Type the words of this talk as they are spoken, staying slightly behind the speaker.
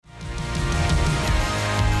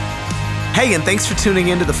Hey, and thanks for tuning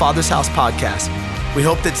in to the Father's House podcast. We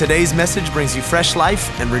hope that today's message brings you fresh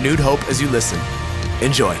life and renewed hope as you listen.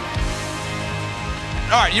 Enjoy.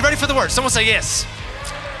 All right, you ready for the word? Someone say yes.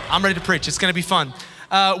 I'm ready to preach. It's going to be fun.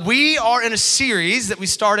 We are in a series that we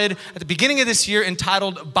started at the beginning of this year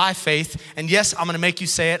entitled By Faith. And yes, I'm going to make you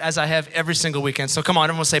say it as I have every single weekend. So come on,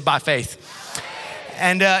 everyone say By Faith.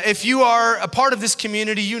 And if you are a part of this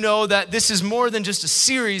community, you know that this is more than just a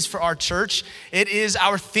series for our church. It is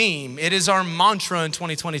our theme. It is our mantra in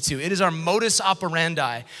 2022. It is our modus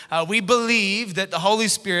operandi. We believe that the Holy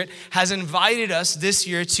Spirit has invited us this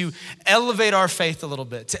year to elevate our faith a little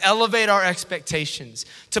bit, to elevate our expectations,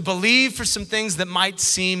 to believe for some things that might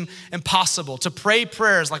seem impossible, to pray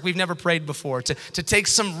prayers like we've never prayed before, to take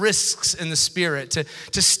some risks in the Spirit,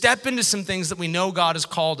 to step into some things that we know God has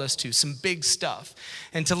called us to, some big stuff.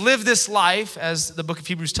 And to live this life, as the book of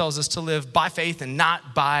Hebrews tells us, to live by faith and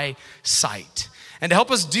not by sight. And to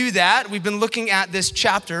help us do that, we've been looking at this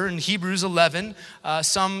chapter in Hebrews 11.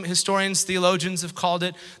 Some historians, theologians have called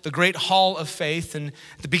it the Great Hall of Faith. And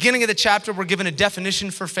at the beginning of the chapter, we're given a definition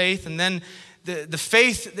for faith, and then the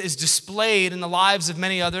faith is displayed in the lives of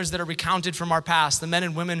many others that are recounted from our past, the men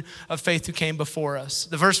and women of faith who came before us.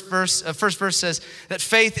 The first verse says that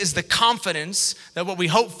faith is the confidence that what we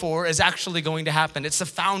hope for is actually going to happen. It's the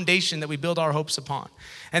foundation that we build our hopes upon.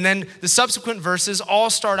 And then the subsequent verses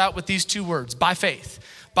all start out with these two words, by faith.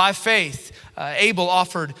 By faith, Abel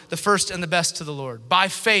offered the first and the best to the Lord. By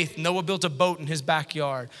faith, Noah built a boat in his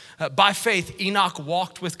backyard. By faith, Enoch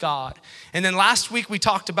walked with God. And then last week, we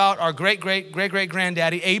talked about our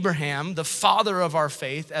great-great-great-great-granddaddy, Abraham, the father of our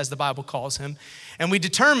faith, as the Bible calls him. And we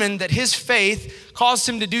determined that his faith caused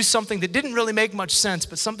him to do something that didn't really make much sense,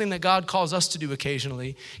 but something that God calls us to do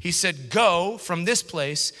occasionally. He said, go from this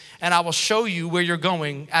place, and I will show you where you're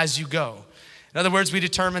going as you go. In other words, we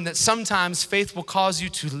determined that sometimes faith will cause you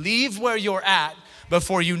to leave where you're at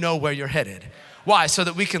before you know where you're headed. Why? So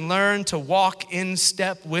that we can learn to walk in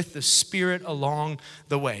step with the Spirit along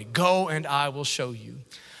the way. Go and I will show you.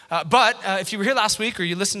 But if you were here last week or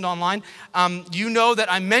you listened online, you know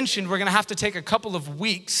that I mentioned we're going to have to take a couple of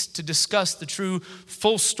weeks to discuss the true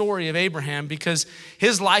full story of Abraham, because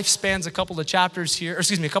his life spans a couple of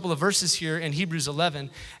verses here in Hebrews 11.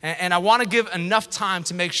 And I want to give enough time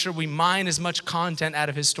to make sure we mine as much content out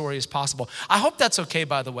of his story as possible. I hope that's okay,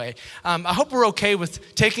 by the way. I hope we're okay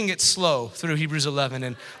with taking it slow through Hebrews 11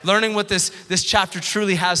 and learning what this chapter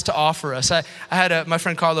truly has to offer us. I had my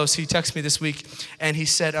friend Carlos, he texted me this week, and he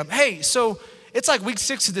said, hey, so it's like week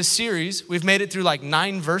 6 of this series. We've made it through like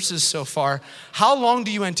 9 verses so far. How long do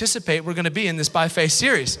you anticipate we're going to be in this By Faith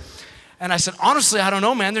series? And I said, honestly, I don't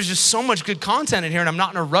know, man. There's just so much good content in here, and I'm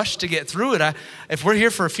not in a rush to get through it. If we're here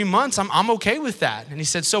for a few months, I'm okay with that. And he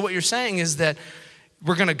said, so what you're saying is that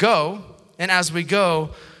we're going to go, and as we go,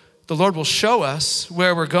 the Lord will show us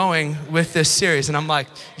where we're going with this series. And I'm like,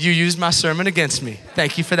 you used my sermon against me.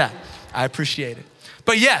 Thank you for that. I appreciate it.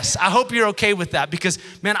 But yes, I hope you're okay with that, because,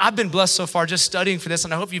 man, I've been blessed so far just studying for this,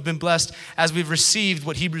 and I hope you've been blessed as we've received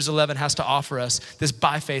what Hebrews 11 has to offer us, this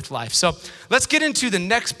by faith life. So let's get into the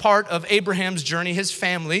next part of Abraham's journey, his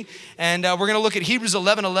family, and we're going to look at Hebrews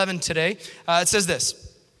 11:11 today. It says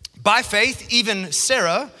this: by faith, even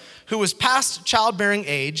Sarah, who was past childbearing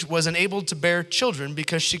age, was enabled to bear children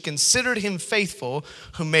because she considered him faithful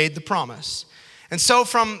who made the promise. And so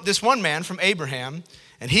from this one man, from Abraham,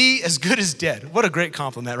 and he as good as dead. What a great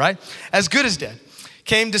compliment, right? As good as dead.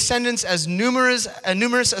 Came descendants as numerous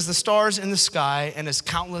as the stars in the sky and as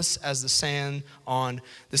countless as the sand on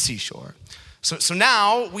the seashore. So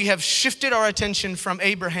now we have shifted our attention from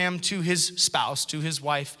Abraham to his spouse, to his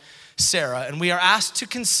wife, Sarah. And we are asked to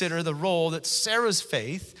consider the role that Sarah's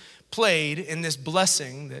faith played in this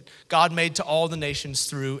blessing that God made to all the nations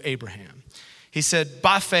through Abraham. He said,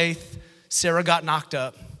 by faith, Sarah got knocked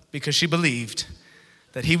up because she believed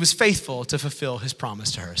that he was faithful to fulfill his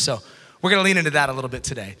promise to her. So we're gonna lean into that a little bit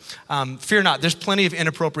today. Fear not, there's plenty of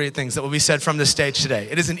inappropriate things that will be said from this stage today.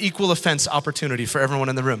 It is an equal offense opportunity for everyone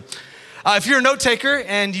in the room. If you're a note taker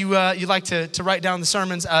and you like to write down the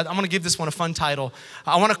sermons, I'm gonna give this one a fun title.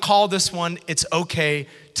 I wanna call this one, It's Okay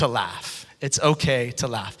to Laugh. It's okay to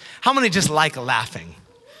laugh. How many just like laughing?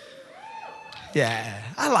 Yeah,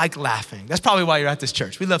 I like laughing. That's probably why you're at this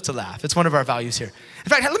church. We love to laugh. It's one of our values here. In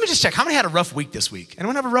fact, let me just check. How many had a rough week this week?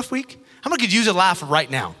 Anyone have a rough week? How many could use a laugh right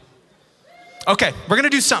now? Okay, we're gonna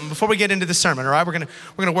do something before we get into the sermon, all right? We're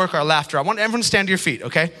gonna work our laughter. I want everyone to stand to your feet,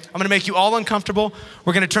 okay? I'm gonna make you all uncomfortable.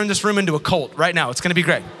 We're gonna turn this room into a cult right now. It's gonna be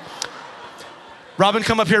great. Robin,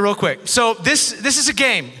 come up here real quick. So this is a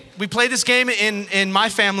game. We play this game in my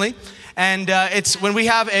family, and it's when we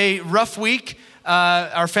have a rough week,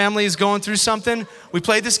 our family is going through something, we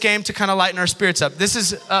played this game to kind of lighten our spirits up. This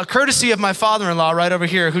is courtesy of my father-in-law right over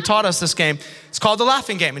here who taught us this game. It's called the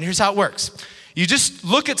laughing game, and here's how it works. You just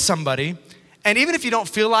look at somebody, and even if you don't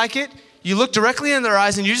feel like it, you look directly in their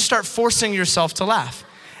eyes and you just start forcing yourself to laugh.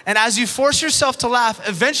 And as you force yourself to laugh,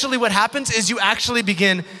 eventually what happens is you actually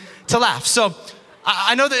begin to laugh. So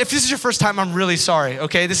I know that if this is your first time, I'm really sorry,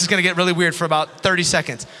 okay? This is gonna get really weird for about 30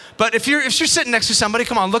 seconds. But if you're sitting next to somebody,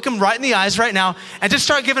 come on, look them right in the eyes right now and just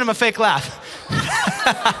start giving them a fake laugh.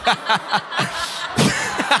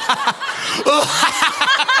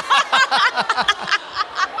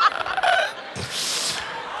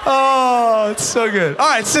 Oh, it's so good. All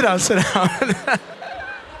right, sit down.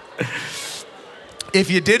 If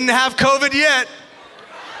you didn't have COVID yet,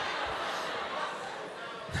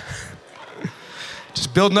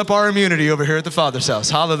 just building up our immunity over here at the Father's house.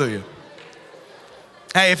 Hallelujah.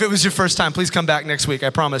 Hey, if it was your first time, please come back next week. I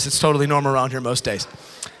promise it's totally normal around here most days.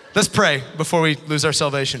 Let's pray before we lose our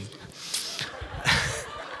salvation.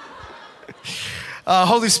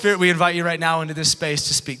 Holy Spirit, we invite you right now into this space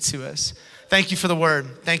to speak to us. Thank you for the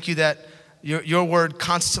word. Thank you that your word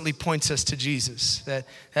constantly points us to Jesus,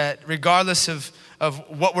 that regardless of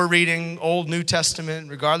what we're reading, Old, New Testament,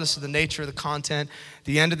 regardless of the nature of the content, at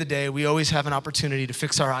the end of the day, we always have an opportunity to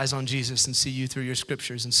fix our eyes on Jesus and see you through your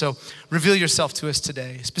scriptures. And so reveal yourself to us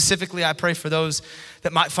today. Specifically, I pray for those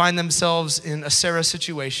that might find themselves in a Sarah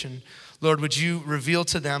situation. Lord, would you reveal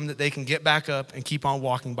to them that they can get back up and keep on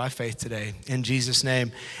walking by faith today, in Jesus'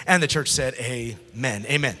 name. And the church said, amen,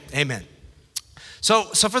 amen, amen. So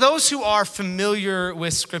for those who are familiar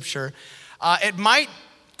with scripture, it might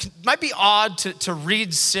be odd to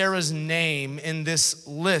read Sarah's name in this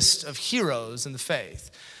list of heroes in the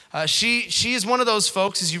faith. She is one of those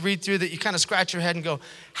folks, as you read through, that you kind of scratch your head and go,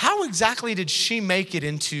 how exactly did she make it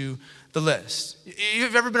into the list?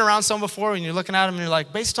 You've ever been around someone before and you're looking at them and you're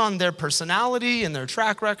like, based on their personality and their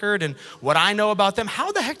track record and what I know about them,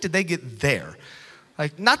 how the heck did they get there?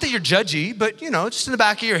 Like, not that you're judgy, but just in the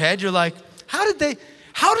back of your head, you're like, how did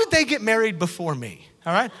they get married before me?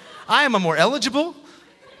 All right? I am a more eligible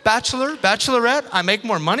bachelorette. I make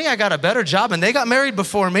more money. I got a better job, and they got married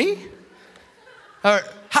before me? Or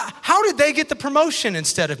how did they get the promotion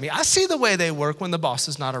instead of me? I see the way they work when the boss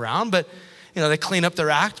is not around, but they clean up their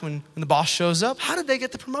act when the boss shows up. How did they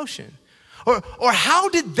get the promotion? Or how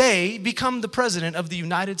did they become the president of the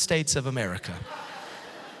United States of America?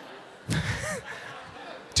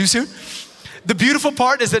 Too soon? The beautiful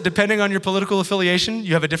part is that depending on your political affiliation,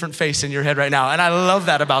 you have a different face in your head right now. And I love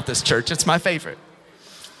that about this church. It's my favorite.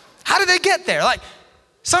 How did they get there? Like,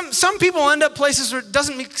 some people end up places where it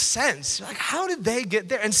doesn't make sense. Like, how did they get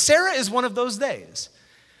there? And Sarah is one of those days.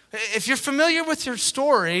 If you're familiar with her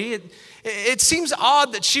story, it seems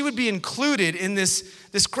odd that she would be included in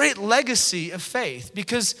this great legacy of faith,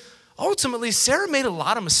 because ultimately Sarah made a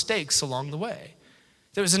lot of mistakes along the way.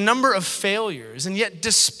 There was a number of failures, and yet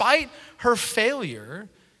despite her failure,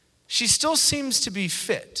 she still seems to be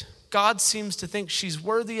fit. God seems to think she's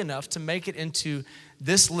worthy enough to make it into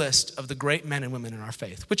this list of the great men and women in our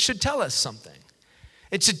faith, which should tell us something.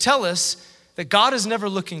 It should tell us that God is never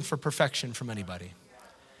looking for perfection from anybody.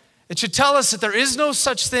 It should tell us that there is no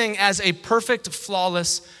such thing as a perfect,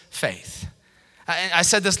 flawless faith. I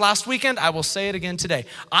said this last weekend, I will say it again today.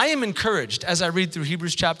 I am encouraged as I read through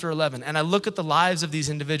Hebrews chapter 11 and I look at the lives of these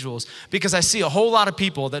individuals, because I see a whole lot of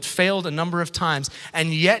people that failed a number of times,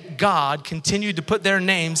 and yet God continued to put their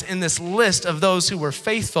names in this list of those who were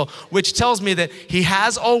faithful, which tells me that he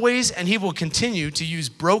has always and he will continue to use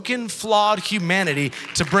broken, flawed humanity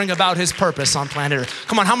to bring about his purpose on planet Earth.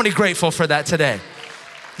 Come on, how many grateful for that today?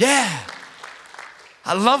 Yeah.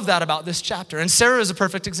 I love that about this chapter, and Sarah is a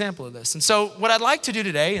perfect example of this. And so what I'd like to do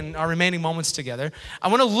today in our remaining moments together, I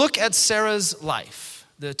want to look at Sarah's life,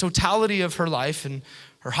 the totality of her life and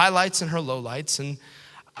her highlights and her lowlights, and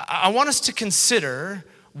I want us to consider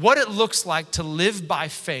what it looks like to live by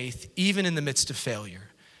faith even in the midst of failure,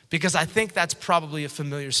 because I think that's probably a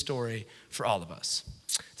familiar story for all of us.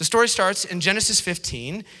 The story starts in Genesis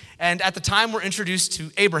 15, and at the time we're introduced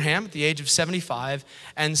to Abraham at the age of 75,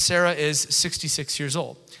 and Sarah is 66 years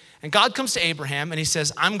old. And God comes to Abraham and he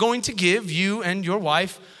says, I'm going to give you and your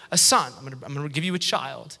wife a son. I'm going to give you a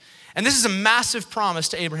child. And this is a massive promise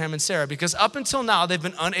to Abraham and Sarah, because up until now they've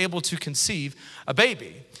been unable to conceive a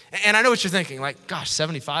baby. And I know what you're thinking, like, gosh,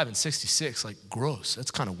 75 and 66, like, gross.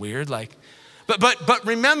 That's kind of weird. Like, But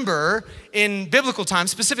remember, in biblical times,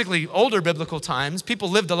 specifically older biblical times, people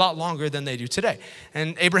lived a lot longer than they do today.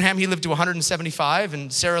 And Abraham, he lived to 175,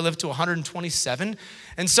 and Sarah lived to 127.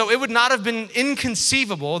 And so it would not have been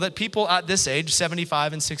inconceivable that people at this age,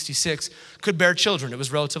 75 and 66, could bear children. It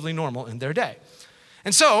was relatively normal in their day.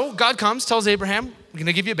 And so God comes, tells Abraham, we're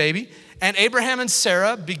gonna give you a baby. And Abraham and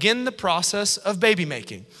Sarah begin the process of baby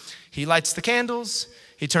making. He lights the candles,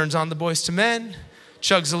 he turns on the Boys to Men,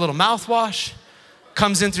 chugs a little mouthwash,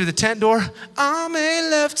 comes in through the tent door. I made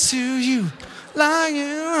love to you like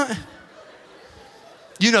you.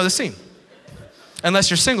 You know the scene. Unless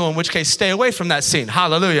you're single, in which case stay away from that scene.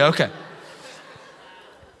 Hallelujah, okay.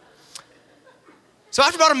 So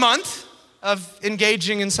after about a month of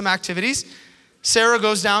engaging in some activities, Sarah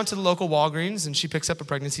goes down to the local Walgreens and she picks up a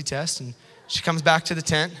pregnancy test and she comes back to the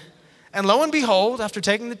tent. And lo and behold, after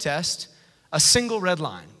taking the test, a single red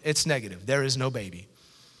line. It's negative. There is no baby.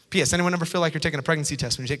 P.S. Anyone ever feel like you're taking a pregnancy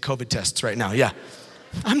test when you take COVID tests right now? Yeah.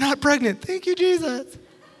 I'm not pregnant. Thank you, Jesus.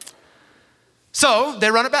 So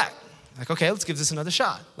they run it back. Like, okay, let's give this another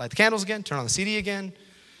shot. Light the candles again, turn on the CD again,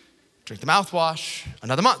 drink the mouthwash,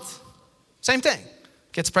 another month. Same thing.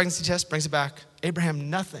 Gets a pregnancy test, brings it back. Abraham,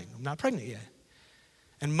 nothing. I'm not pregnant yet.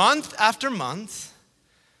 And month after month,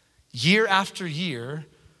 year after year,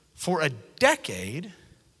 for a decade,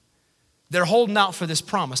 they're holding out for this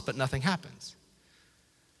promise, but nothing happens.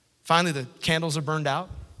 Finally, the candles are burned out.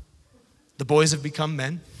 The boys have become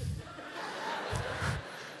men.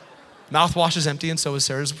 Mouthwash is empty, and so is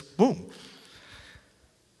Sarah's womb.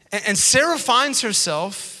 And Sarah finds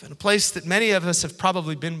herself in a place that many of us have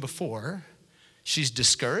probably been before. She's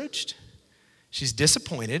discouraged. She's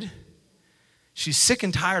disappointed. She's sick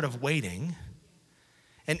and tired of waiting.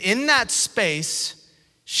 And in that space,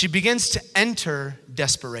 she begins to enter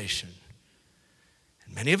desperation.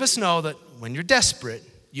 And many of us know that when you're desperate,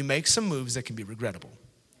 you make some moves that can be regrettable.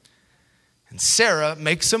 And Sarah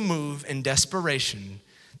makes a move in desperation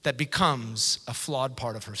that becomes a flawed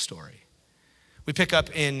part of her story. We pick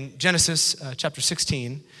up in Genesis chapter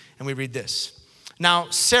 16, and we read this. Now,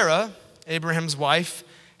 Sarah, Abraham's wife,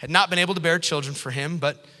 had not been able to bear children for him,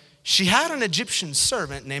 but she had an Egyptian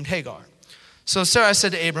servant named Hagar. So Sarah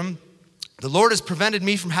said to Abram, the Lord has prevented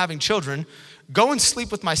me from having children. Go and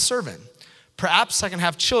sleep with my servant. Perhaps I can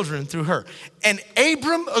have children through her. And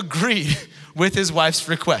Abram agreed with his wife's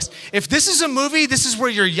request. If this is a movie, this is where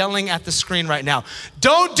you're yelling at the screen right now.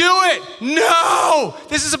 Don't do it. No,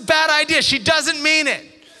 this is a bad idea. She doesn't mean it.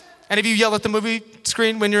 And if you yell at the movie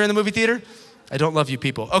screen when you're in the movie theater, I don't love you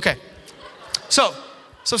people. Okay. So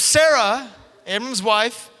Sarah, Abram's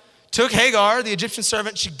wife, took Hagar, the Egyptian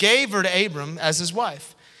servant. She gave her to Abram as his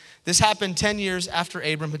wife. This happened 10 years after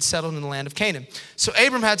Abram had settled in the land of Canaan. So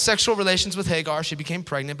Abram had sexual relations with Hagar. She became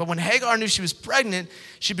pregnant. But when Hagar knew she was pregnant,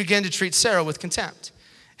 she began to treat Sarah with contempt.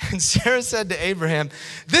 And Sarah said to Abraham,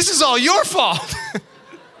 this is all your fault.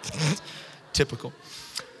 Typical.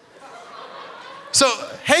 So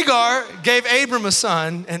Hagar gave Abram a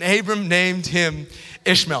son, and Abram named him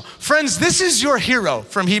Ishmael. Friends, this is your hero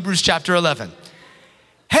from Hebrews chapter 11.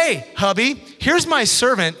 Hey, hubby, here's my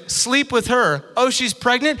servant, sleep with her. Oh, she's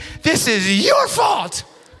pregnant? This is your fault.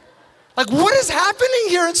 Like, what is happening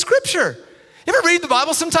here in Scripture? You ever read the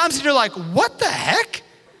Bible sometimes and you're like, what the heck?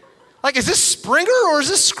 Like, is this Springer or is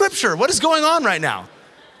this Scripture? What is going on right now?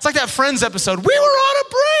 It's like that Friends episode, we were on a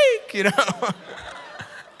break, you know?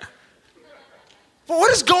 But what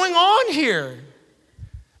is going on here?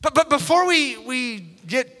 But before we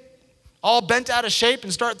get all bent out of shape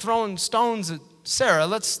and start throwing stones at Sarah,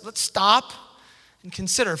 let's stop and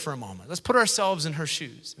consider for a moment. Let's put ourselves in her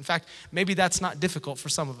shoes. In fact, maybe that's not difficult for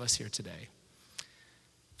some of us here today.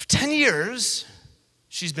 For 10 years,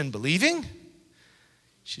 she's been believing,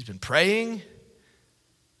 she's been praying,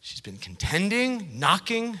 she's been contending,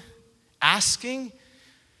 knocking, asking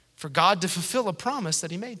for God to fulfill a promise that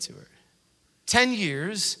he made to her. 10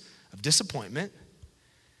 years of disappointment,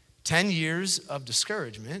 10 years of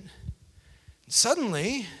discouragement. And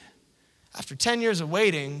suddenly, after 10 years of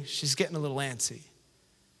waiting, she's getting a little antsy.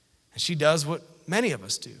 And she does what many of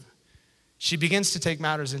us do. She begins to take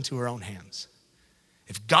matters into her own hands.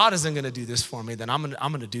 If God isn't going to do this for me, then I'm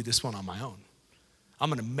going to do this one on my own. I'm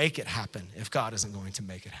going to make it happen if God isn't going to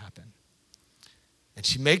make it happen. And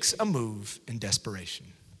she makes a move in desperation.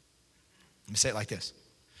 Let me say it like this.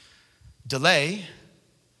 Delay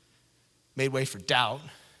made way for doubt,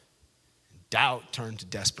 and doubt turned to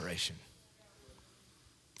desperation.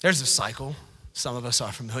 There's a cycle some of us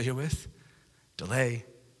are familiar with. Delay,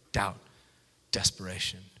 doubt,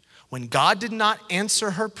 desperation. When God did not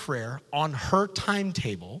answer her prayer on her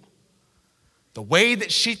timetable, the way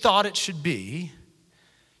that she thought it should be,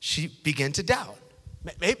 she began to doubt.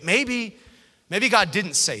 Maybe God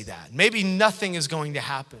didn't say that. Maybe nothing is going to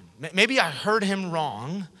happen. Maybe I heard him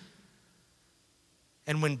wrong.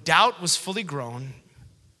 And when doubt was fully grown,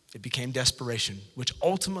 it became desperation, which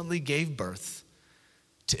ultimately gave birth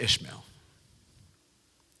to Ishmael.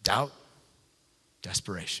 Doubt,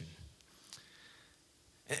 desperation.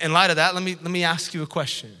 In light of that, let me ask you a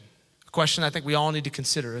question I think we all need to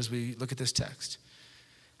consider as we look at this text.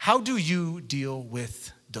 How do you deal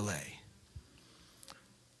with delay?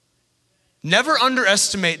 Never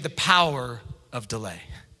underestimate the power of delay.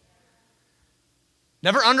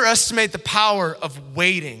 Never underestimate the power of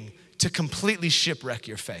waiting to completely shipwreck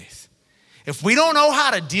your faith. If we don't know how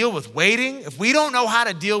to deal with waiting, if we don't know how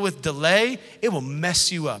to deal with delay, it will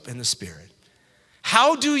mess you up in the spirit.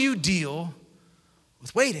 How do you deal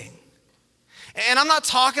with waiting? And I'm not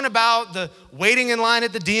talking about the waiting in line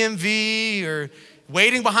at the DMV or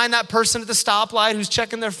waiting behind that person at the stoplight who's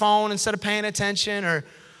checking their phone instead of paying attention, or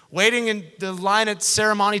waiting in the line at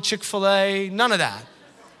Ceremony Chick-fil-A, none of that.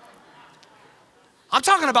 I'm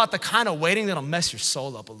talking about the kind of waiting that'll mess your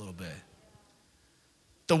soul up a little bit.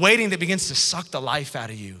 The waiting that begins to suck the life out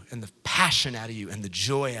of you and the passion out of you and the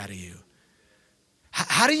joy out of you.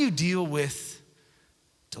 How do you deal with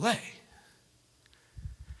delay?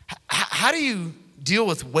 How do you deal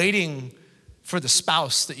with waiting for the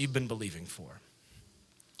spouse that you've been believing for?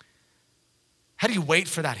 How do you wait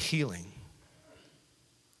for that healing?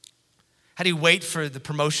 How do you wait for the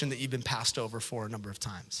promotion that you've been passed over for a number of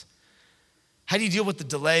times? How do you deal with the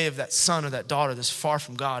delay of that son or that daughter that's far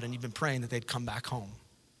from God and you've been praying that they'd come back home?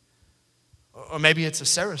 Or maybe it's a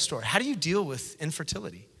Sarah story. How do you deal with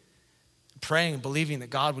infertility? Praying and believing that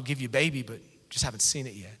God would give you a baby, but just haven't seen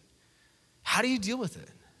it yet. How do you deal with it?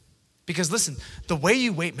 Because listen, the way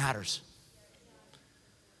you wait matters.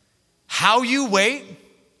 How you wait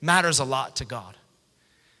matters a lot to God.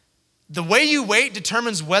 The way you wait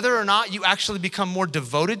determines whether or not you actually become more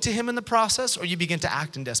devoted to Him in the process or you begin to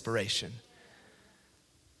act in desperation.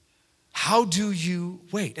 How do you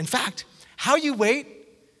wait? In fact, how you wait,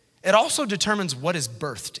 it also determines what is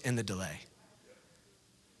birthed in the delay.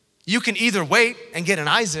 You can either wait and get an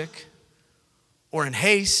Isaac, or in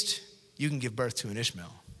haste, you can give birth to an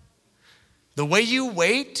Ishmael. The way you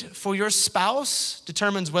wait for your spouse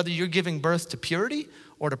determines whether you're giving birth to purity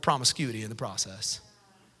or to promiscuity in the process.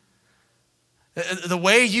 The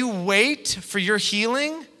way you wait for your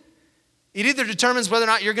healing, it either determines whether or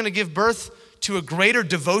not you're going to give birth to a greater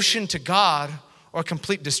devotion to God or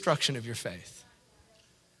complete destruction of your faith.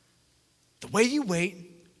 The way you wait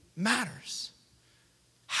matters.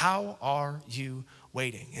 How are you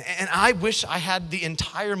waiting? And I wish I had the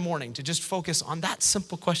entire morning to just focus on that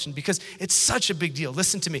simple question because it's such a big deal.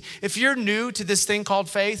 Listen to me. If you're new to this thing called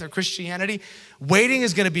faith or Christianity, waiting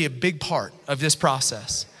is going to be a big part of this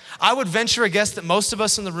process. I would venture a guess that most of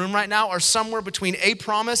us in the room right now are somewhere between a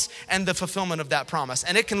promise and the fulfillment of that promise.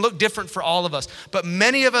 And it can look different for all of us, but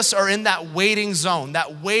many of us are in that waiting zone,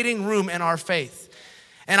 that waiting room in our faith.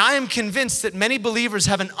 And I am convinced that many believers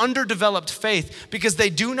have an underdeveloped faith because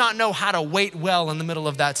they do not know how to wait well in the middle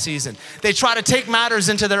of that season. They try to take matters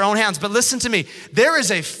into their own hands. But listen to me, there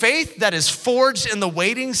is a faith that is forged in the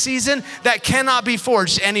waiting season that cannot be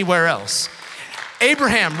forged anywhere else.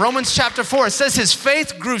 Abraham, Romans chapter 4, it says his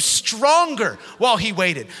faith grew stronger while he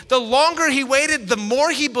waited. The longer he waited, the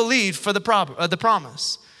more he believed for the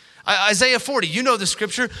promise. Isaiah 40, you know the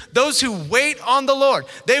scripture. Those who wait on the Lord,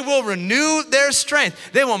 they will renew their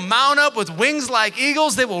strength. They will mount up with wings like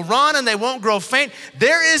eagles. They will run and they won't grow faint.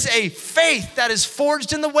 There is a faith that is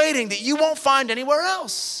forged in the waiting that you won't find anywhere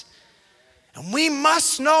else. And we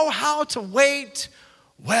must know how to wait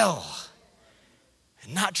well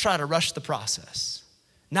and not try to rush the process,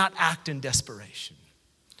 not act in desperation.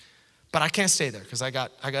 But I can't stay there because I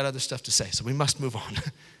got other stuff to say, so we must move on.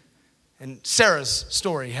 And Sarah's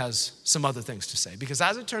story has some other things to say because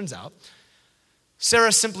as it turns out,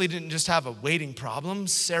 Sarah simply didn't just have a waiting problem.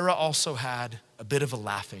 Sarah also had a bit of a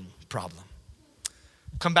laughing problem.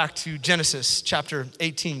 Come back to Genesis chapter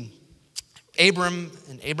 18.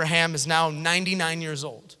 Abraham is now 99 years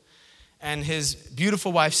old. And his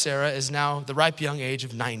beautiful wife, Sarah, is now the ripe young age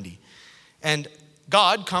of 90. And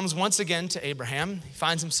God comes once again to Abraham. He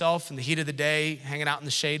finds himself in the heat of the day, hanging out in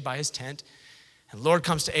the shade by his tent. And the Lord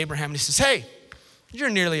comes to Abraham and he says, hey, you're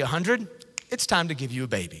nearly 100. It's time to give you a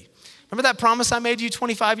baby. Remember that promise I made you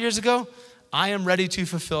 25 years ago? I am ready to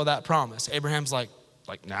fulfill that promise. Abraham's like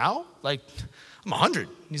now? Like, I'm 100.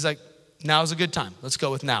 He's like, now's a good time. Let's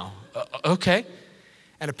go with now. Okay.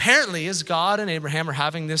 And apparently, as God and Abraham are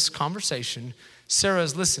having this conversation, Sarah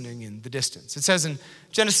is listening in the distance. It says in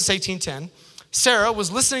Genesis 18:10, Sarah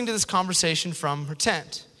was listening to this conversation from her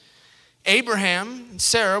tent. Abraham and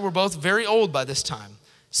Sarah were both very old by this time.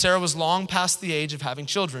 Sarah was long past the age of having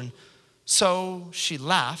children. So she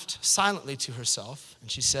laughed silently to herself,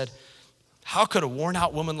 and she said, how could a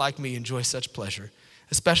worn-out woman like me enjoy such pleasure,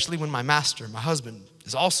 especially when my master, my husband,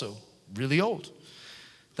 is also really old?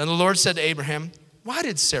 Then the Lord said to Abraham, why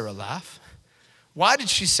did Sarah laugh? Why did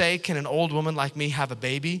she say, can an old woman like me have a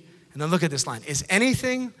baby? And then look at this line. Is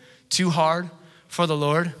anything too hard for the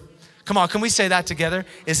Lord? Come on, can we say that together?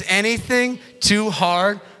 Is anything too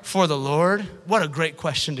hard for the Lord? What a great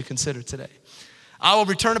question to consider today. I will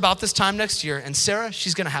return about this time next year, and Sarah,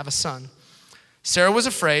 she's gonna have a son. Sarah was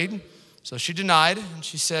afraid, so she denied, and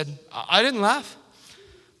she said, I didn't laugh.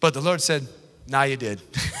 But the Lord said, nah, you did.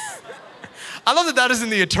 I love that that is in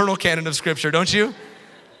the eternal canon of Scripture, don't you?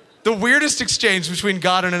 The weirdest exchange between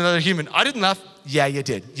God and another human. I didn't laugh. Yeah, you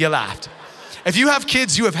did. You laughed. If you have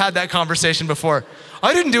kids, you have had that conversation before.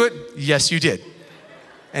 I didn't do it. Yes, you did.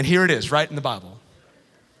 And here it is, right in the Bible.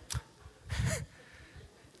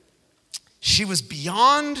 She was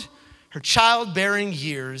beyond her childbearing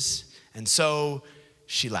years, and so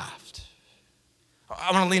she laughed.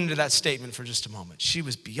 I want to lean into that statement for just a moment. She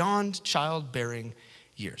was beyond childbearing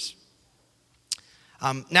years.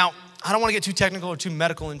 Now, I don't want to get too technical or too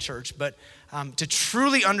medical in church, but to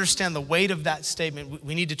truly understand the weight of that statement,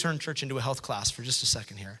 we need to turn church into a health class for just a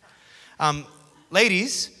second here.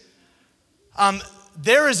 Ladies,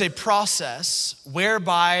 there is a process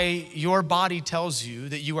whereby your body tells you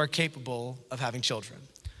that you are capable of having children.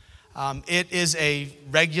 It is a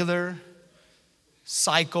regular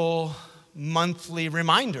cycle, monthly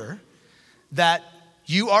reminder that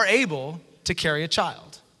you are able to carry a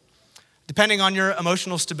child. Depending on your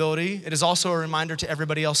emotional stability, it is also a reminder to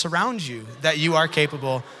everybody else around you that you are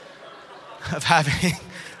capable of having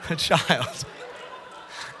a child.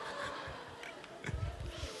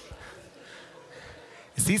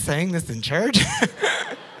 Is he saying this in church?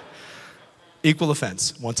 Equal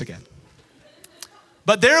offense, once again.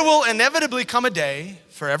 But there will inevitably come a day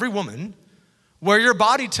for every woman where your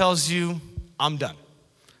body tells you, I'm done.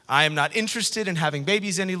 I am not interested in having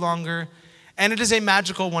babies any longer. And it is a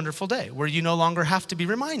magical, wonderful day where you no longer have to be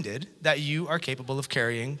reminded that you are capable of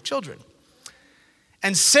carrying children.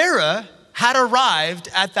 And Sarah had arrived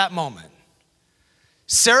at that moment.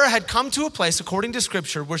 Sarah had come to a place, according to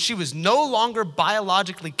Scripture, where she was no longer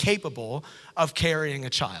biologically capable of carrying a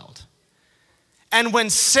child. And when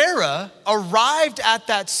Sarah arrived at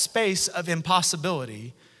that space of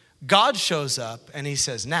impossibility, God shows up and he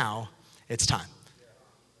says, now it's time.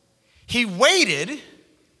 He waited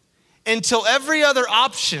until every other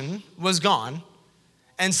option was gone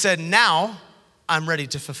and said, now I'm ready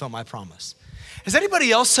to fulfill my promise. Has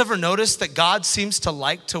anybody else ever noticed that God seems to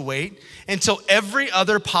like to wait until every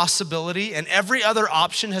other possibility and every other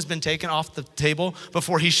option has been taken off the table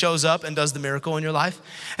before he shows up and does the miracle in your life?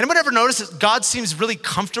 Anybody ever notice that God seems really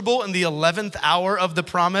comfortable in the 11th hour of the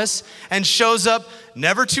promise and shows up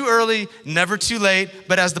never too early, never too late,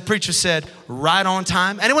 but as the preacher said, right on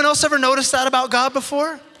time? Anyone else ever noticed that about God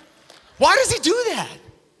before? Why does he do that?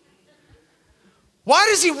 Why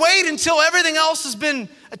does he wait until everything else has been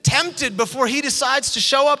attempted before he decides to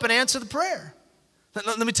show up and answer the prayer?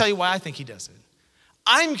 Let me tell you why I think he does it.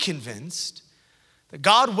 I'm convinced that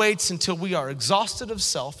God waits until we are exhausted of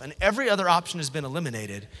self and every other option has been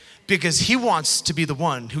eliminated because he wants to be the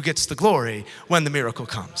one who gets the glory when the miracle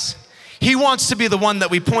comes. He wants to be the one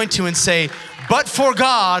that we point to and say, but for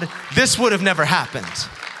God, this would have never happened.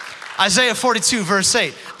 Isaiah 42, verse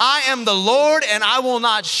 8, I am the Lord and I will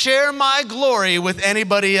not share my glory with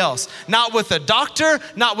anybody else. Not with a doctor,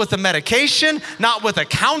 not with a medication, not with a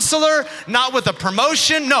counselor, not with a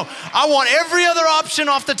promotion. No, I want every other option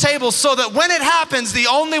off the table so that when it happens, the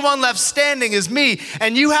only one left standing is me.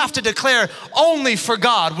 And you have to declare, only for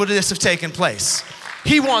God would this have taken place.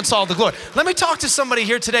 He wants all the glory. Let me talk to somebody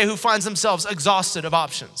here today who finds themselves exhausted of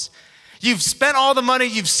options. You've spent all the money,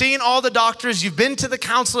 you've seen all the doctors, you've been to the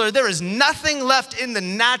counselor. There is nothing left in the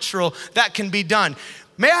natural that can be done.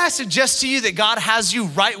 May I suggest to you that God has you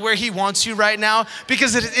right where he wants you right now?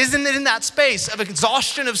 Because it isn't in that space of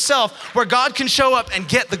exhaustion of self where God can show up and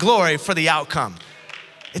get the glory for the outcome.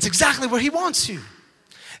 It's exactly where he wants you.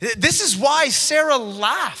 This is why Sarah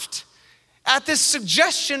laughed at this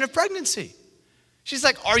suggestion of pregnancy. She's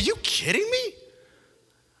like, are you kidding me?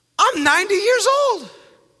 I'm 90 years old.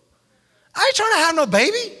 I ain't trying to have no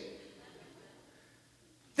baby.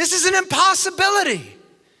 This is an impossibility.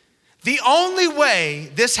 The only way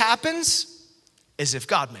this happens is if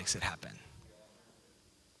God makes it happen.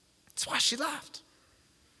 That's why she laughed.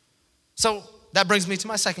 So that brings me to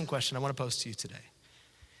my second question I want to pose to you today.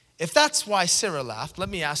 If that's why Sarah laughed, let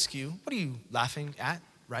me ask you, what are you laughing at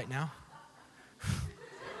right now?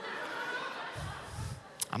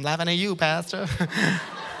 I'm laughing at you, Pastor.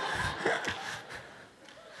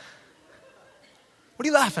 What are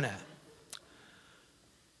you laughing at?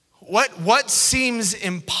 What seems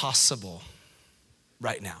impossible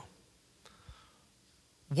right now?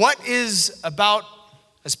 What is about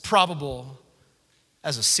as probable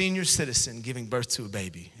as a senior citizen giving birth to a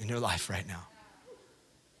baby in your life right now?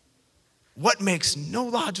 What makes no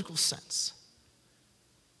logical sense?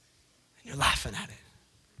 And you're laughing at it.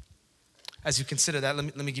 As you consider that,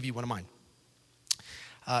 let me give you one of mine.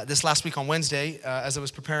 This last week on Wednesday, as I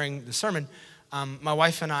was preparing the sermon, my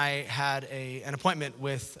wife and I had an appointment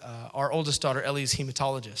with our oldest daughter, Ellie's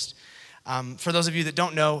hematologist. For those of you that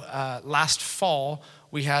don't know, last fall,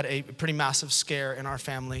 we had a pretty massive scare in our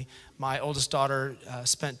family. My oldest daughter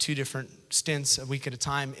spent 2 different stints a week at a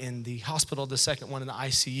time in the hospital, the second one in the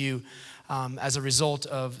ICU, as a result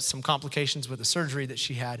of some complications with the surgery that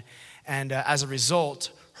she had. And as a result,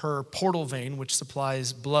 her portal vein, which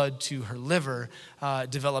supplies blood to her liver,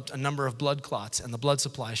 developed a number of blood clots, and the blood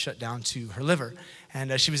supply shut down to her liver.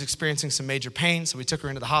 And she was experiencing some major pain, so we took her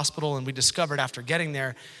into the hospital, and we discovered after getting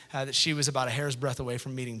there that she was about a hair's breadth away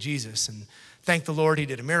from meeting Jesus. And thank the Lord, he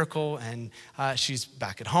did a miracle, and she's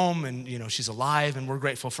back at home, and she's alive, and we're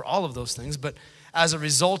grateful for all of those things. But as a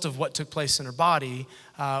result of what took place in her body,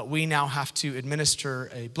 we now have to administer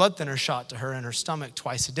a blood thinner shot to her in her stomach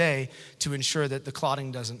twice a day to ensure that the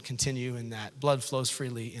clotting doesn't continue and that blood flows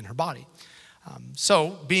freely in her body.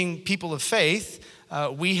 So, being people of faith,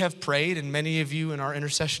 we have prayed, and many of you in our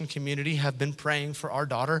intercession community have been praying for our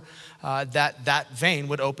daughter that vein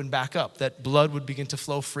would open back up, that blood would begin to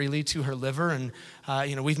flow freely to her liver. And,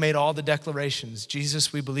 we've made all the declarations.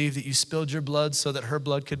 Jesus, we believe that you spilled your blood so that her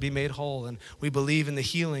blood could be made whole. And we believe in the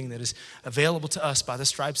healing that is available to us by the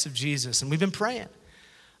stripes of Jesus. And we've been praying.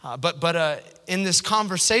 But in this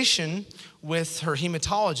conversation with her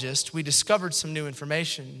hematologist, we discovered some new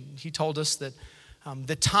information. He told us that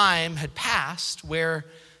the time had passed where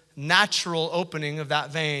natural opening of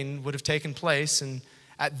that vein would have taken place. And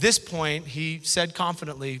at this point, he said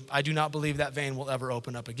confidently, I do not believe that vein will ever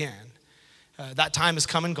open up again. That time has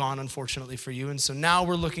come and gone, unfortunately for you. And so now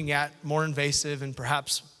we're looking at more invasive and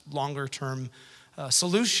perhaps longer term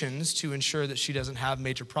solutions to ensure that she doesn't have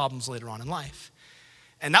major problems later on in life.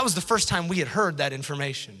 And that was the first time we had heard that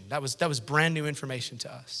information. That was brand new information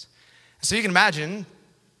to us. So you can imagine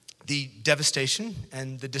the devastation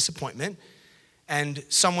and the disappointment, and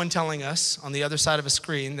someone telling us on the other side of a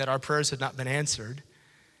screen that our prayers had not been answered.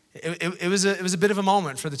 It was a bit of a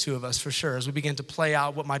moment for the two of us, for sure, as we began to play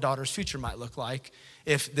out what my daughter's future might look like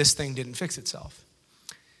if this thing didn't fix itself.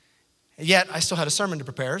 Yet, I still had a sermon to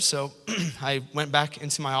prepare, so I went back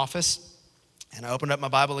into my office, and I opened up my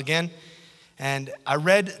Bible again, and I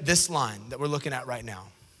read this line that we're looking at right now.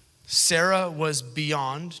 Sarah was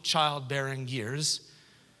beyond childbearing years,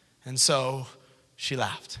 and so she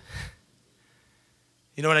laughed.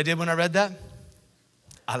 You know what I did when I read that?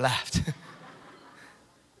 I laughed.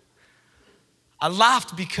 I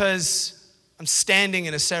laughed because I'm standing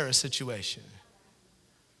in a Sarah situation.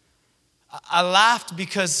 I laughed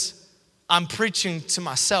because I'm preaching to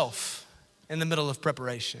myself in the middle of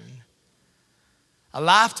preparation. I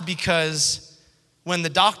laughed because when the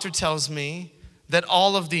doctor tells me that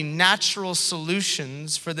all of the natural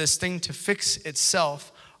solutions for this thing to fix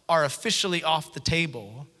itself are officially off the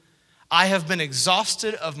table, I have been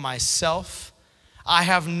exhausted of myself. I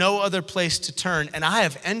have no other place to turn, and I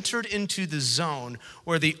have entered into the zone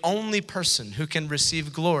where the only person who can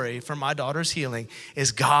receive glory for my daughter's healing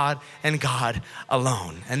is God and God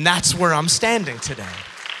alone. And that's where I'm standing today.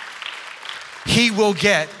 He will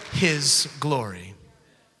get his glory.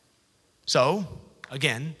 So,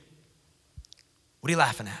 again, what are you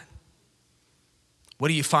laughing at? What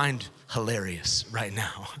do you find hilarious right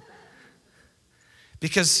now?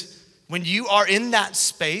 Because when you are in that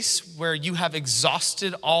space where you have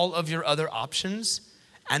exhausted all of your other options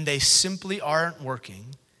and they simply aren't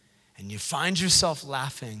working, and you find yourself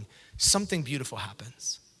laughing, something beautiful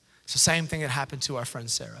happens. It's the same thing that happened to our friend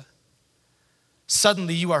Sarah.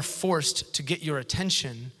 Suddenly you are forced to get your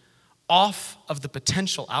attention off of the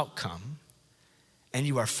potential outcome, and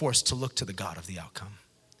you are forced to look to the God of the outcome.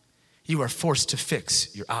 You are forced to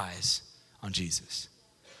fix your eyes on Jesus.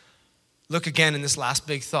 Look again in this last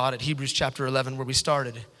big thought at Hebrews chapter 11 where we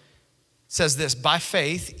started. It says this, by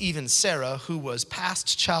faith, even Sarah, who was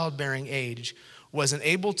past childbearing age, was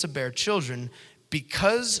unable to bear children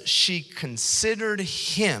because she considered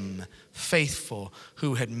him faithful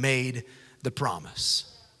who had made the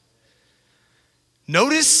promise.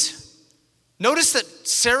 Notice that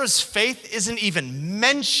Sarah's faith isn't even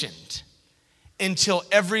mentioned until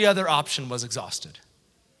every other option was exhausted.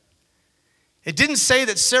 It didn't say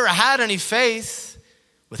that Sarah had any faith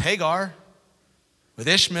with Hagar, with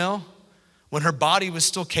Ishmael, when her body was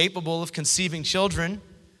still capable of conceiving children.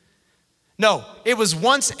 No, it was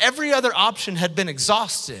once every other option had been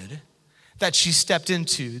exhausted that she stepped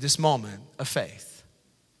into this moment of faith.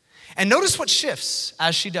 And notice what shifts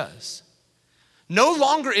as she does. No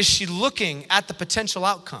longer is she looking at the potential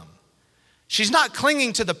outcome. She's not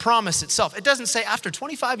clinging to the promise itself. It doesn't say after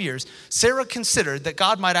 25 years, Sarah considered that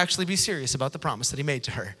God might actually be serious about the promise that he made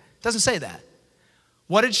to her. It doesn't say that.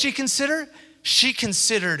 What did she consider? She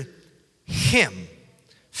considered him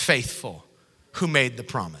faithful who made the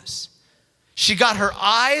promise. She got her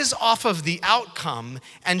eyes off of the outcome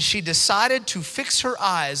and she decided to fix her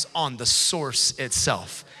eyes on the source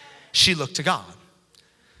itself. She looked to God.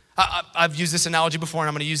 I've used this analogy before and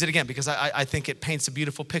I'm going to use it again because I think it paints a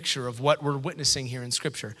beautiful picture of what we're witnessing here in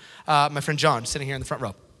Scripture. My friend John, sitting here in the front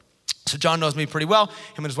row. So John knows me pretty well.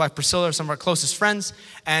 Him and his wife Priscilla are some of our closest friends,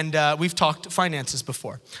 and we've talked finances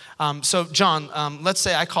before. So John, let's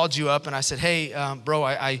say I called you up and I said, hey, bro,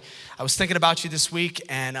 I was thinking about you this week,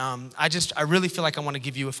 and I really feel like I want to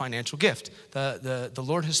give you a financial gift. The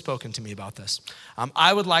Lord has spoken to me about this.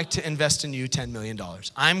 I would like to invest in you $10 million.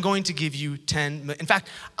 I'm going to give you $10 million. In fact,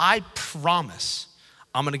 I promise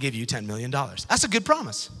I'm going to give you $10 million. That's a good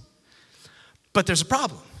promise. But there's a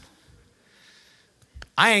problem.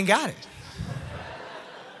 I ain't got it.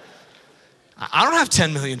 I don't have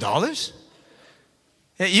 $10 million.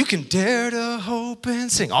 You can dare to hope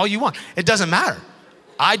and sing all you want. It doesn't matter.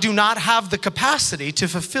 I do not have the capacity to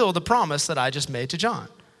fulfill the promise that I just made to John.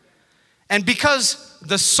 And because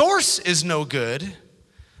the source is no good,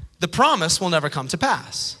 the promise will never come to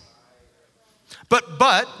pass. But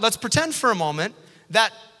let's pretend for a moment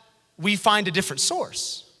that we find a different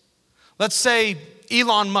source. Let's say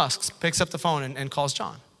Elon Musk picks up the phone and calls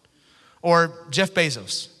John, or Jeff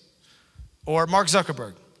Bezos, or Mark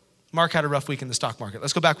Zuckerberg. Mark had a rough week in the stock market.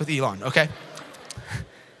 Let's go back with Elon, okay?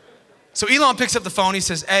 So Elon picks up the phone. He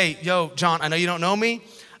says, hey, yo, John, I know you don't know me.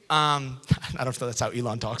 I don't know if that's how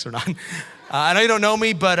Elon talks or not. I know you don't know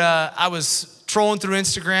me, but I was trolling through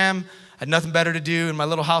Instagram. I had nothing better to do in my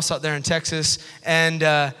little house out there in Texas. And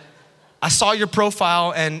I saw your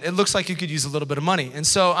profile, and it looks like you could use a little bit of money. And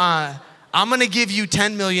so I'm gonna give you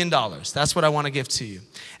 $10 million. That's what I wanna give to you.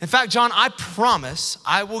 In fact, John, I promise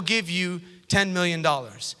I will give you $10 million.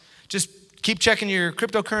 Just keep checking your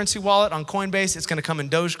cryptocurrency wallet on Coinbase. It's gonna come in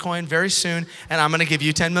Dogecoin very soon, and I'm gonna give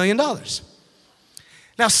you $10 million.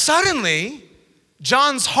 Now suddenly,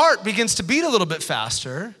 John's heart begins to beat a little bit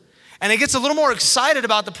faster, and he gets a little more excited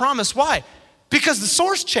about the promise. Why? Because the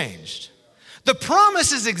source changed. The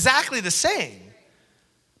promise is exactly the same.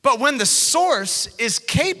 But when the source is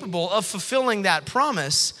capable of fulfilling that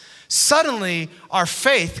promise, suddenly our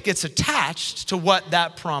faith gets attached to what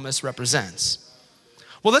that promise represents.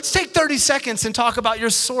 Well, let's take 30 seconds and talk about your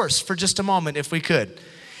source for just a moment, if we could.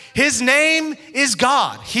 His name is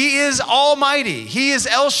God. He is Almighty. He is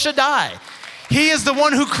El Shaddai. He is the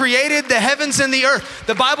one who created the heavens and the earth.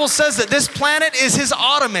 The Bible says that this planet is his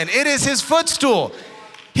ottoman. It is his footstool.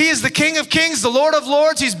 He is the King of Kings, the Lord of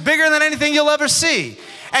Lords. He's bigger than anything you'll ever see.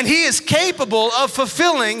 And he is capable of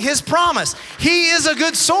fulfilling his promise. He is a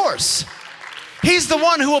good source. He's the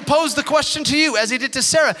one who will pose the question to you, as he did to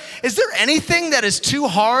Sarah. Is there anything that is too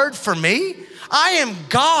hard for me? I am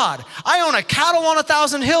God. I own a cattle on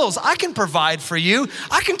 1,000 hills. I can provide for you.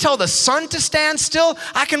 I can tell the sun to stand still.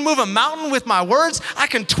 I can move a mountain with my words. I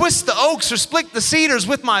can twist the oaks or split the cedars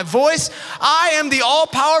with my voice. I am the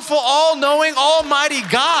all-powerful, all-knowing, almighty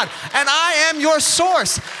God, and I am your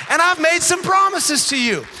source. And I've made some promises to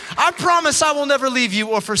you. I promise I will never leave you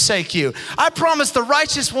or forsake you. I promise the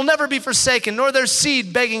righteous will never be forsaken, nor their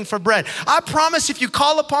seed begging for bread. I promise if you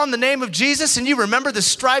call upon the name of Jesus and you remember the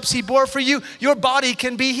stripes he bore for you, your body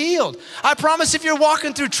can be healed. I promise if you're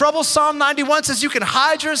walking through trouble, Psalm 91 says you can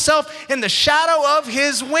hide yourself in the shadow of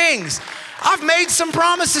his wings. I've made some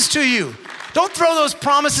promises to you. Don't throw those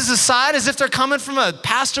promises aside as if they're coming from a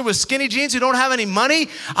pastor with skinny jeans who don't have any money.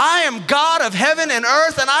 I am God of heaven and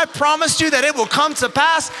earth, and I promised you that it will come to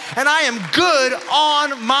pass, and I am good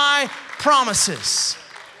on my promises.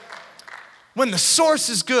 When the source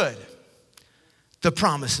is good, the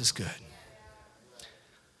promise is good.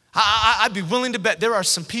 I'd be willing to bet there are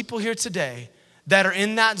some people here today that are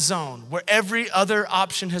in that zone where every other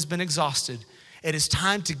option has been exhausted. It is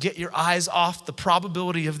time to get your eyes off the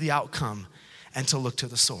probability of the outcome and to look to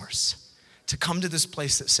the source, to come to this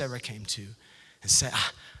place that Sarah came to and say,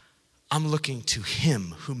 I'm looking to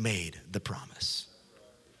him who made the promise.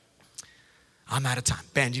 I'm out of time.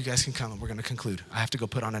 Band, you guys can come and we're gonna conclude. I have to go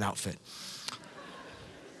put on an outfit.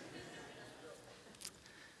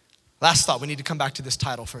 Last thought, we need to come back to this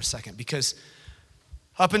title for a second because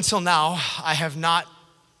up until now, I have not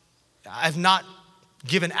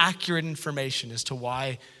given accurate information as to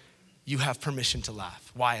why you have permission to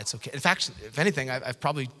laugh, why it's okay. In fact, if anything, I've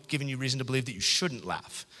probably given you reason to believe that you shouldn't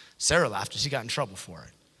laugh. Sarah laughed and she got in trouble for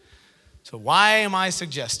it. So why am I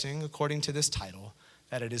suggesting, according to this title,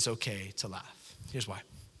 that it is okay to laugh? Here's why.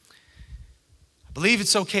 I believe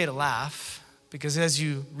it's okay to laugh because as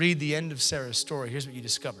you read the end of Sarah's story, here's what you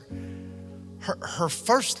discover. Her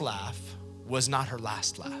first laugh was not her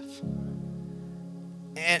last laugh.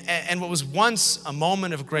 And what was once a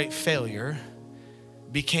moment of great failure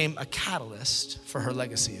became a catalyst for her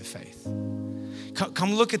legacy of faith.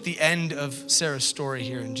 Come look at the end of Sarah's story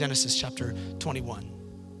here in Genesis chapter 21.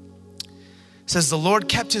 It says, the Lord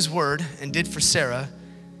kept his word and did for Sarah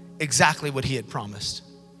exactly what he had promised.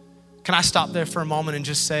 Can I stop there for a moment and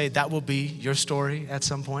just say that will be your story at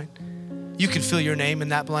some point? You can fill your name in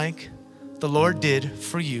that blank. The Lord did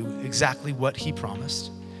for you exactly what he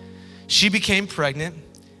promised. She became pregnant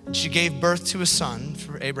and she gave birth to a son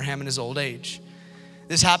for Abraham in his old age.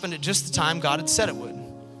 This happened at just the time God had said it would.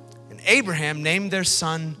 And Abraham named their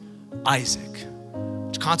son Isaac,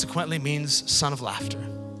 which consequently means son of laughter.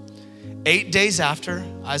 8 days after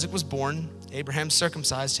Isaac was born, Abraham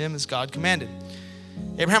circumcised him as God commanded.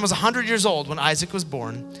 Abraham was 100 years old when Isaac was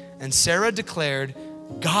born, and Sarah declared,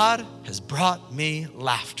 God has brought me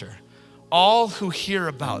laughter. All who hear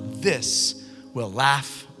about this will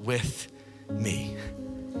laugh with me.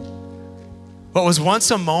 What was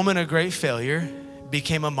once a moment of great failure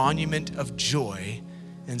became a monument of joy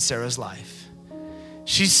in Sarah's life.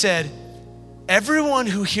 She said, everyone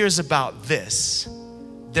who hears about this,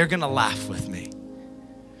 they're gonna laugh with me.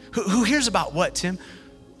 Who hears about what, Tim?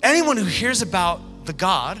 Anyone who hears about the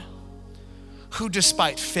God who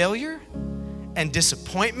despite failure and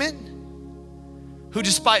disappointment, who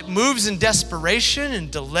despite moves in desperation and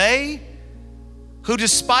delay, who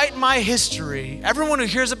despite my history, everyone who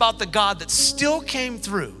hears about the God that still came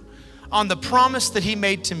through on the promise that he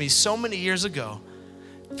made to me so many years ago,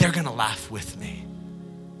 they're gonna laugh with me.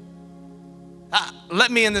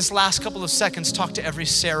 Let me in this last couple of seconds talk to every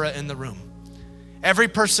Sarah in the room. Every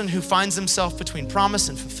person who finds themselves between promise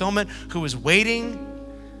and fulfillment, who is waiting,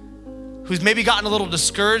 who's maybe gotten a little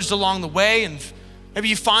discouraged along the way, and maybe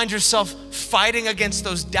you find yourself fighting against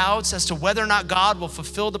those doubts as to whether or not God will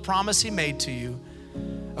fulfill the promise he made to you.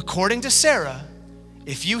 According to Sarah,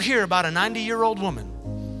 if you hear about a 90-year-old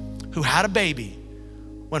woman who had a baby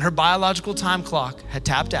when her biological time clock had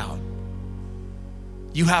tapped out,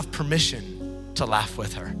 you have permission to laugh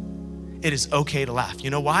with her. It is okay to laugh. You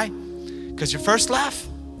know why? Because your first laugh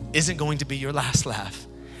isn't going to be your last laugh.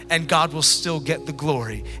 And God will still get the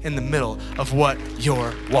glory in the middle of what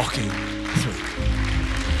you're walking through.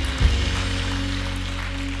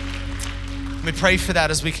 Let me pray for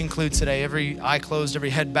that as we conclude today. Every eye closed, every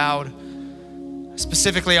head bowed.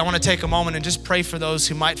 Specifically, I want to take a moment and just pray for those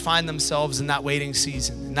who might find themselves in that waiting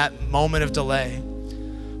season, in that moment of delay.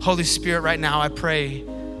 Holy Spirit, right now I pray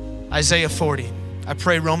Isaiah 40. I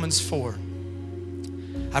pray Romans 4.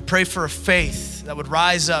 I pray for a faith that would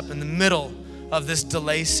rise up in the middle of this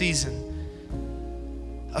delay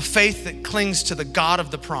season. A faith that clings to the God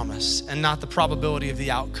of the promise and not the probability of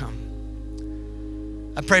the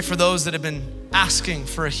outcome. I pray for those that have been asking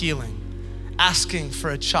for a healing, asking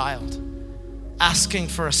for a child, asking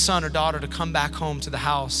for a son or daughter to come back home to the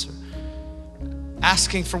house, or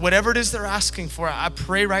asking for whatever it is they're asking for. I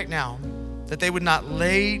pray right now that they would not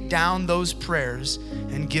lay down those prayers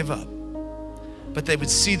and give up, but they would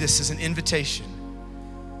see this as an invitation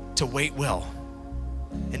to wait well,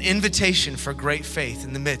 an invitation for great faith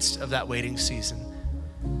in the midst of that waiting season.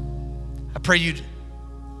 I pray you'd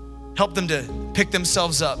help them to pick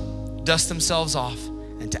themselves up, dust themselves off,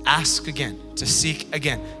 and to ask again, to seek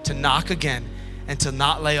again, to knock again, and to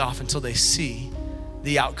not lay off until they see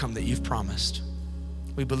the outcome that you've promised.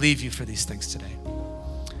 We believe you for these things today.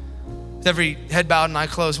 With every head bowed and eye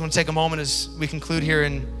closed, I want to take a moment as we conclude here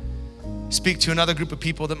and speak to another group of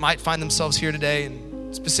people that might find themselves here today,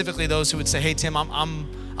 and specifically those who would say, hey, Tim,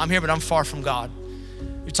 I'm here, but I'm far from God.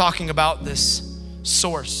 You're talking about this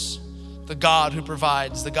source, the God who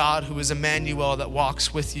provides, the God who is Emmanuel that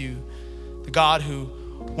walks with you, the God who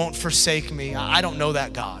won't forsake me. I don't know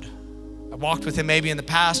that God. I've walked with him maybe in the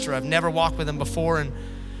past, or I've never walked with him before, and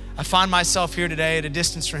I find myself here today at a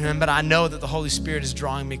distance from him, but I know that the Holy Spirit is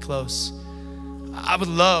drawing me close. I would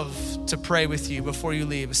love to pray with you before you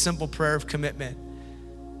leave, a simple prayer of commitment,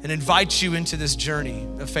 and invite you into this journey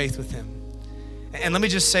of faith with him. And let me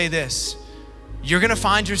just say this, you're gonna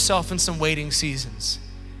find yourself in some waiting seasons.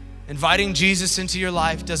 Inviting Jesus into your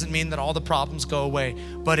life doesn't mean that all the problems go away,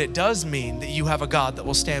 but it does mean that you have a God that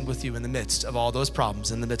will stand with you in the midst of all those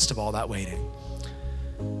problems, in the midst of all that waiting.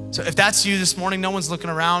 So if that's you this morning, no one's looking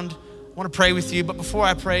around, I wanna pray with you, but before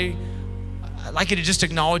I pray, I'd like you to just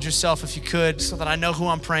acknowledge yourself if you could, so that I know who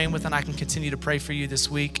I'm praying with and I can continue to pray for you this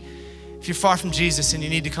week. If you're far from Jesus and you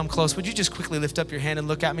need to come close, would you just quickly lift up your hand and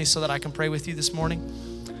look at me so that I can pray with you this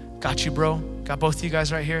morning? Got you, bro. Got both of you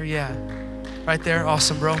guys right here? Yeah. Right there.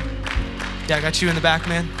 Awesome, bro. Yeah, I got you in the back,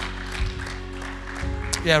 man.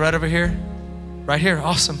 Yeah, right over here. Right here.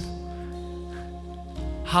 Awesome.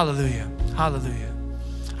 Hallelujah. Hallelujah.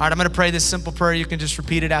 All right, I'm going to pray this simple prayer. You can just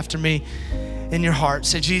repeat it after me in your heart.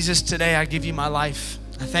 Say, Jesus, today I give you my life.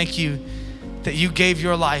 I thank you that you gave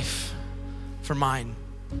your life for mine.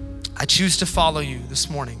 I choose to follow you this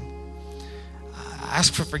morning. I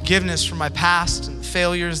ask for forgiveness for my past and the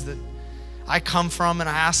failures that I come from, and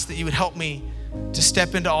I ask that you would help me to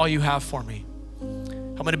step into all you have for me.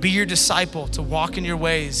 I'm going to be your disciple, to walk in your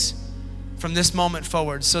ways from this moment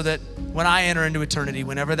forward, so that when I enter into eternity,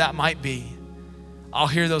 whenever that might be, I'll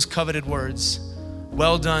hear those coveted words,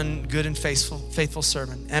 well done, good and faithful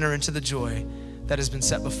servant, enter into the joy that has been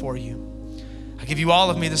set before you. I give you all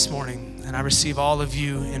of me this morning, and I receive all of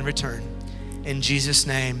you in return. In Jesus'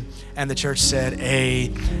 name. And the church said,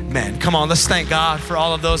 amen. Come on, let's thank God for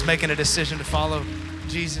all of those making a decision to follow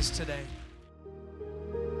Jesus today.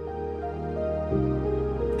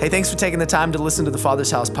 Hey, thanks for taking the time to listen to the Father's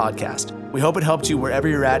House podcast. We hope it helped you wherever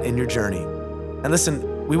you're at in your journey. And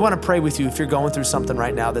listen, we want to pray with you if you're going through something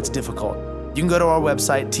right now that's difficult. You can go to our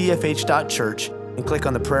website, tfh.church, and click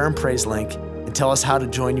on the prayer and praise link and tell us how to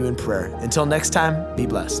join you in prayer. Until next time, be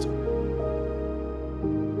blessed.